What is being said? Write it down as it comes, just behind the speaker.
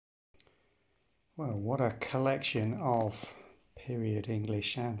Well, what a collection of period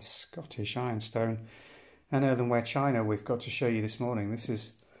English and Scottish ironstone and earthenware china we've got to show you this morning. This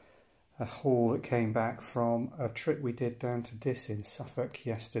is a haul that came back from a trip we did down to Diss in Suffolk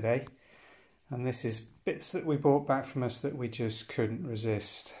yesterday. And this is bits that we brought back from us that we just couldn't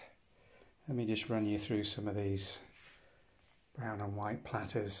resist. Let me just run you through some of these brown and white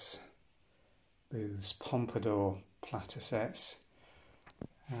platters, Booth's Pompadour platter sets,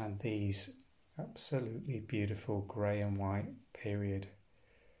 and these absolutely beautiful grey and white period,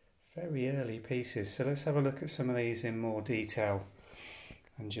 very early pieces. So let's have a look at some of these in more detail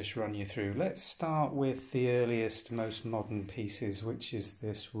and just run you through. Let's start with the earliest, most modern pieces, which is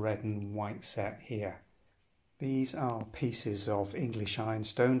this red and white set here. These are pieces of English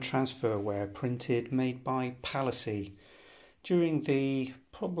ironstone transferware printed, made by Palissy during the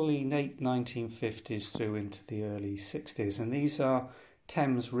probably late 1950s through into the early 60s, and these are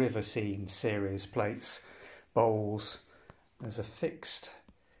Thames River Scene series plates, bowls. There's a fixed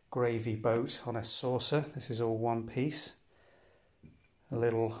gravy boat on a saucer. This is all one piece. A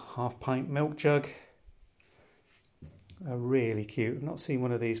little half-pint milk jug. A really cute, I've not seen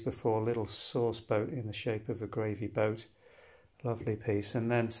one of these before, little sauce boat in the shape of a gravy boat. Lovely piece. And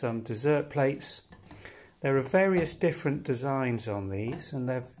then some dessert plates. There are various different designs on these, and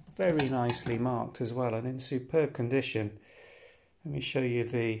they're very nicely marked as well and in superb condition. Let me show you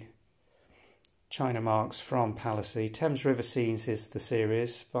the china marks from Palissy. Thames River Scenes is the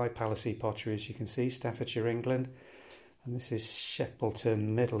series by Palissy Pottery, as you can see, Staffordshire, England. And this is Sheppleton,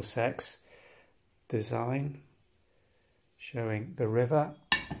 Middlesex design, showing the river.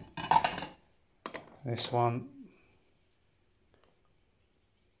 This one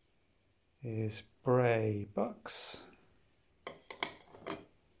is Bray, Bucks.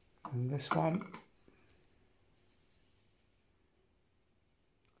 And this one,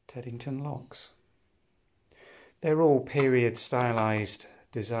 Teddington Locks. They're all period stylized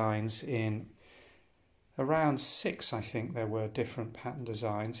designs in around 6, I think there were, different pattern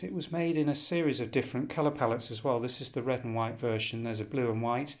designs. It was made in a series of different colour palettes as well. This is the red and white version. There's a blue and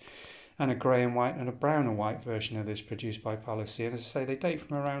white and a grey and white and a brown and white version of this produced by Palissy. And as I say, they date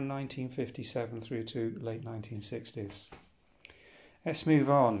from around 1957 through to late 1960s. Let's move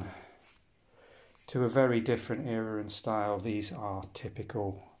on to a very different era and style. These are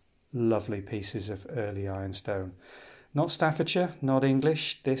typical lovely pieces of early ironstone. Not Staffordshire, not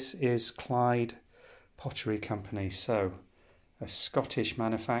English. This is Clyde Pottery Company, so a Scottish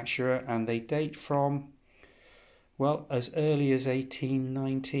manufacturer, and they date from, well, as early as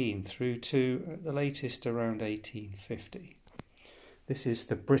 1819 through to the latest around 1850. This is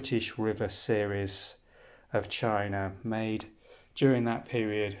the British River series of china made during that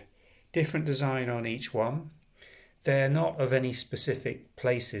period. Different design on each one. They're not of any specific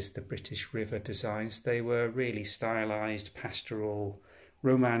places, the British River designs. They were really stylised, pastoral,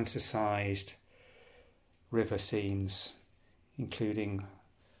 romanticised river scenes, including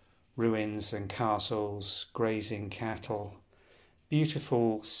ruins and castles, grazing cattle,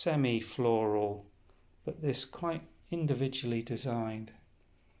 beautiful semi-floral, but this quite individually designed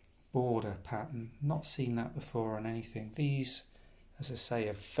border pattern. Not seen that before on anything. These, as I say,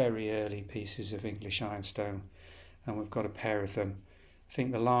 are very early pieces of English ironstone, and we've got a pair of them. I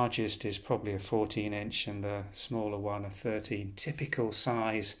think the largest is probably a 14-inch and the smaller one a 13. Typical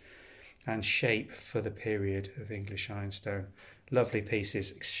size and shape for the period of English ironstone. Lovely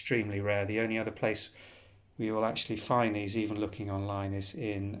pieces, extremely rare. The only other place we will actually find these, even looking online, is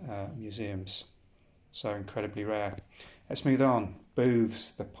in museums. So incredibly rare. Let's move on.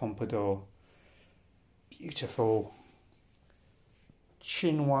 Booth's, the Pompadour. Beautiful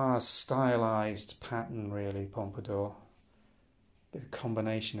chinoise stylized pattern, really, Pompadour. Bit of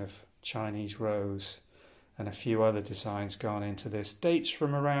combination of Chinese rose and a few other designs gone into this. Dates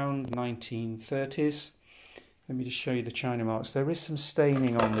from around 1930s. Let me just show you the china marks. There is some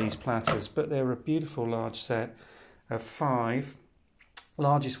staining on these platters, but they're a beautiful large set of 5.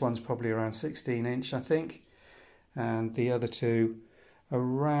 Largest one's probably around 16-inch, I think, and the other two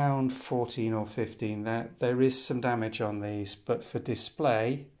around 14 or 15. There is some damage on these, but for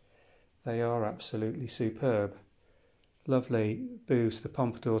display they are absolutely superb. Lovely Booth's, the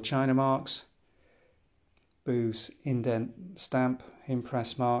Pompadour china marks, Booth's indent stamp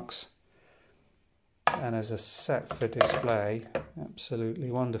impress marks, and as a set for display, absolutely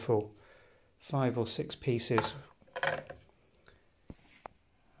wonderful. 5 or 6 pieces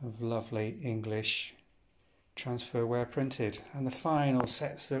of lovely English transferware printed. And the final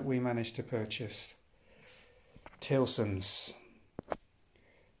sets that we managed to purchase, Tilson's.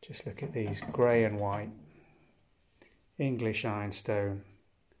 Just look at these, grey and white, English ironstone,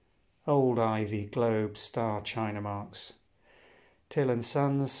 old ivy, globe, star, china marks. Till &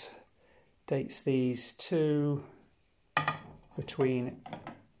 Sons dates these to between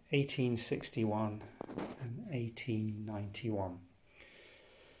 1861 and 1891,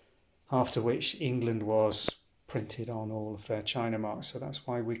 after which England was printed on all of their china marks, so that's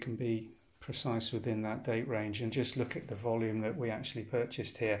why we can be precise within that date range. And just look at the volume that we actually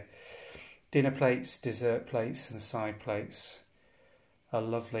purchased here. Dinner plates, dessert plates and side plates. A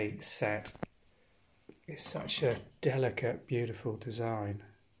lovely set. It's such a delicate, beautiful design.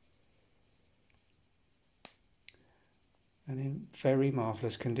 And in very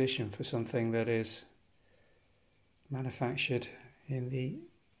marvellous condition for something that is manufactured in the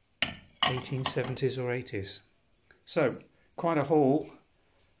 1870s or 80s. So, quite a haul,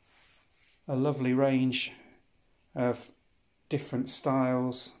 a lovely range of different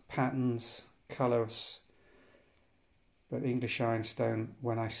styles, patterns, colours. But English Ironstone,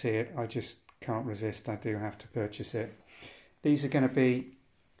 when I see it, I just can't resist. I do have to purchase it. These are going to be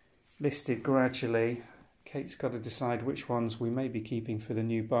listed gradually. Kate's got to decide which ones we may be keeping for the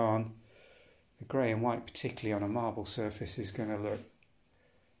new barn. The grey and white, particularly on a marble surface, is going to look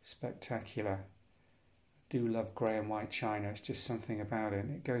spectacular. I do love grey and white china. It's just something about it.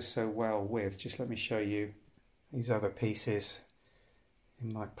 It goes so well with, just let me show you these other pieces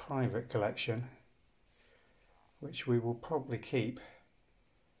in my private collection, which we will probably keep.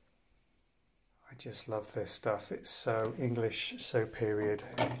 I just love this stuff. It's so English, so period.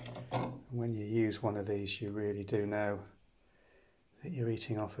 And when you use one of these, you really do know that you're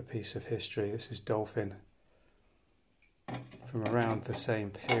eating off a piece of history. This is Dolphin from around the same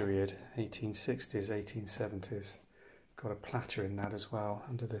period, 1860s, 1870s. Got a platter in that as well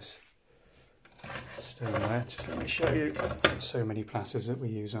under this stoneware. Just let me show you. So many platters that we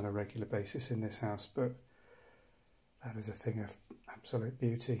use on a regular basis in this house, but that is a thing of absolute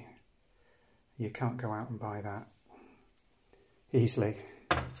beauty. You can't go out and buy that easily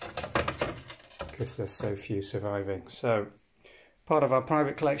because there's so few surviving. So, part of our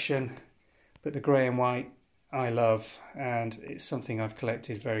private collection, but the grey and white I love, and it's something I've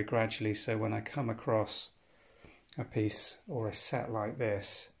collected very gradually, so when I come across a piece or a set like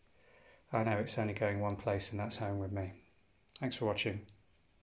this, I know it's only going one place, and that's home with me. Thanks for watching.